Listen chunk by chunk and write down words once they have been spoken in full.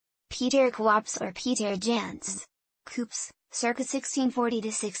Pieter Coopse or Pieter Coopse, circa 1640 to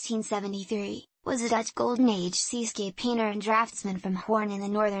 1673, was a Dutch Golden Age seascape painter and draftsman from Hoorn in the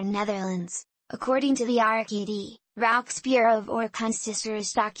northern Netherlands. According to the RKD, Rijksbureau voor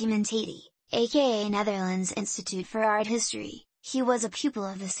Kunsthistorische aka Netherlands Institute for Art History, he was a pupil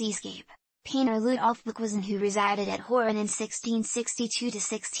of the seascape painter Ludolf Boekhuizen, who resided at Hoorn in 1662 to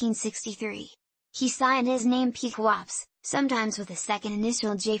 1663. He signed his name P. Coopse, sometimes with a second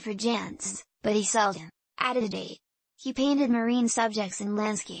initial J for Jans, but he seldom added a date. He painted marine subjects and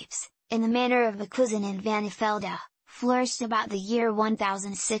landscapes, in the manner of Boekhuizen and Van Velde, flourished about the year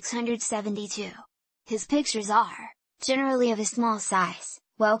 1672. His pictures are, generally of a small size,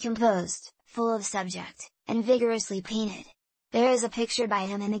 well composed, full of subject, and vigorously painted. There is a picture by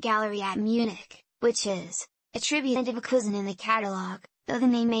him in the gallery at Munich, which is attributed to Boekhuizen in the catalogue, though the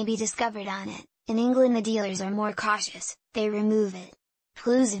name may be discovered on it. In England the dealers are more cautious, they remove it.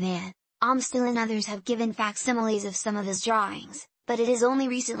 Pluzeman, Amstel and others have given facsimiles of some of his drawings, but it is only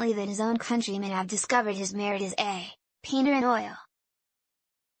recently that his own countrymen have discovered his merit as a painter in oil.